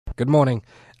Good morning.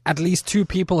 At least 2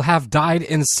 people have died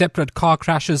in separate car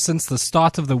crashes since the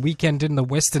start of the weekend in the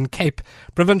Western Cape.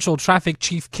 Provincial Traffic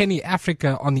Chief Kenny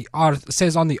Africa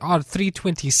says on the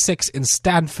R326 in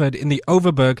Stanford in the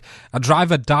Overberg, a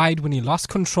driver died when he lost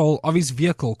control of his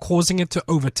vehicle, causing it to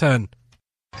overturn.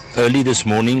 Early this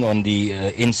morning on the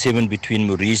N7 between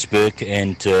Maritzburg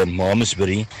and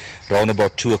Malmesbury, around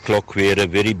about 2 o'clock, we had a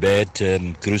very bad,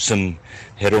 gruesome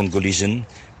head-on collision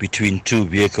between 2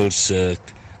 vehicles,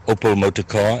 Opel motor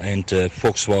car and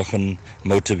Volkswagen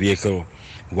motor vehicle.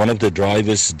 One of the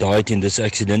drivers died in this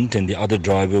accident and the other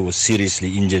driver was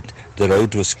seriously injured. The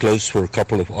road was closed for a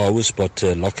couple of hours, but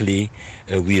luckily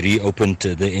we reopened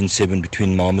the N7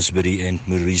 between Malmesbury and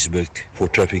Maritzburg for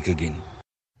traffic again.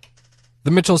 The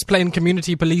Mitchells Plain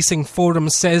Community Policing Forum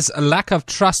says a lack of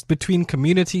trust between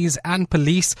communities and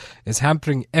police is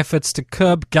hampering efforts to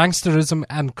curb gangsterism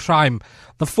and crime.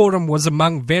 The forum was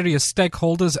among various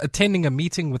stakeholders attending a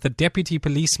meeting with the Deputy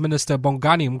Police Minister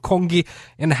Bongani Mkongi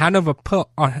in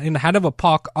Hanover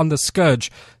Park on the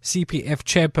Scourge. CPF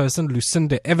Chairperson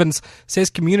Lucinda Evans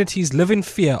says communities live in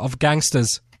fear of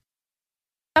gangsters.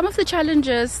 Some of the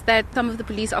challenges that some of the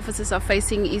police officers are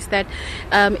facing is that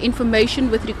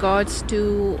information with regards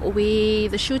to where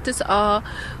the shooters are,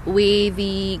 where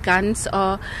the guns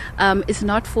are, is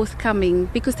not forthcoming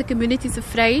because the community is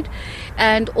afraid,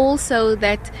 and also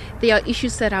that there are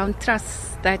issues around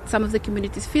trust, that some of the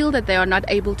communities feel that they are not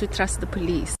able to trust the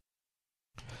police.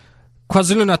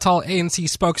 KwaZulu-Natal ANC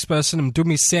spokesperson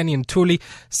Mdumiseni Ntuli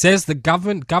says the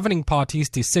governing party's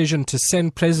decision to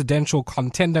send presidential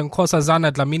contender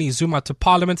Nkosazana Dlamini Zuma to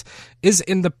parliament is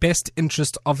in the best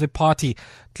interest of the party.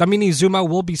 Dlamini Zuma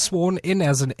will be sworn in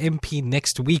as an MP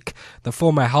next week. The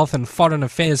former Health and Foreign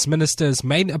Affairs Minister's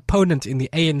main opponent in the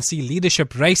ANC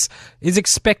leadership race is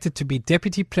expected to be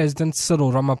Deputy President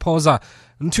Cyril Ramaphosa.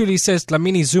 Ntuli says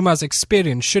Dlamini Zuma's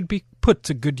experience should be put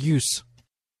to good use.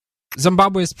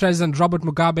 Zimbabwe's President Robert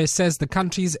Mugabe says the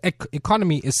country's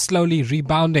economy is slowly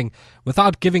rebounding.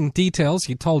 Without giving details,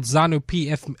 he told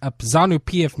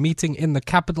ZANU-PF meeting in the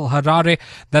capital Harare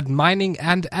that mining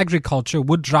and agriculture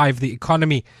would drive the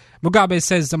economy. Mugabe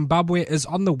says Zimbabwe is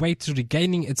on the way to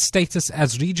regaining its status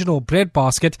as regional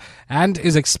breadbasket and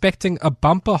is expecting a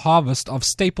bumper harvest of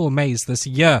staple maize this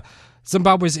year.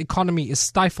 Zimbabwe's economy is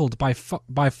stifled by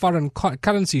foreign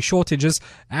currency shortages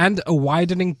and a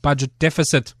widening budget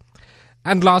deficit.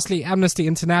 And lastly, Amnesty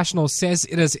International says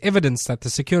it has evidence that the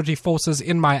security forces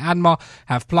in Myanmar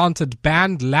have planted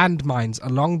banned landmines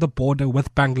along the border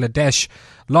with Bangladesh.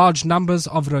 Large numbers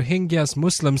of Rohingya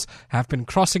Muslims have been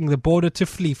crossing the border to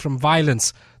flee from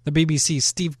violence. The BBC's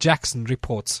Steve Jackson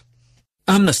reports.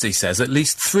 Amnesty says at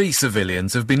least 3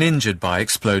 civilians have been injured by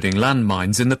exploding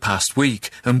landmines in the past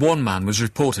week, and 1 man was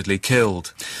reportedly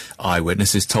killed.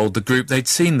 Eyewitnesses told the group they'd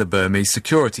seen the Burmese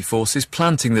security forces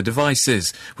planting the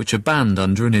devices, which are banned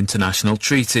under an international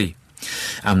treaty.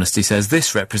 Amnesty says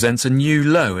this represents a new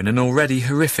low in an already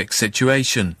horrific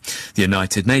situation. The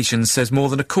United Nations says more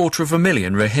than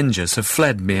 250,000 Rohingyas have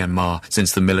fled Myanmar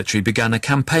since the military began a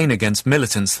campaign against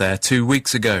militants there 2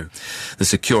 weeks ago. The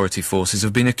security forces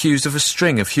have been accused of a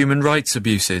string of human rights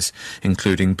abuses,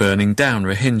 including burning down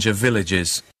Rohingya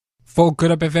villages. For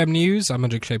Good Hope FM News, I'm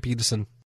Andrew Clay Peterson.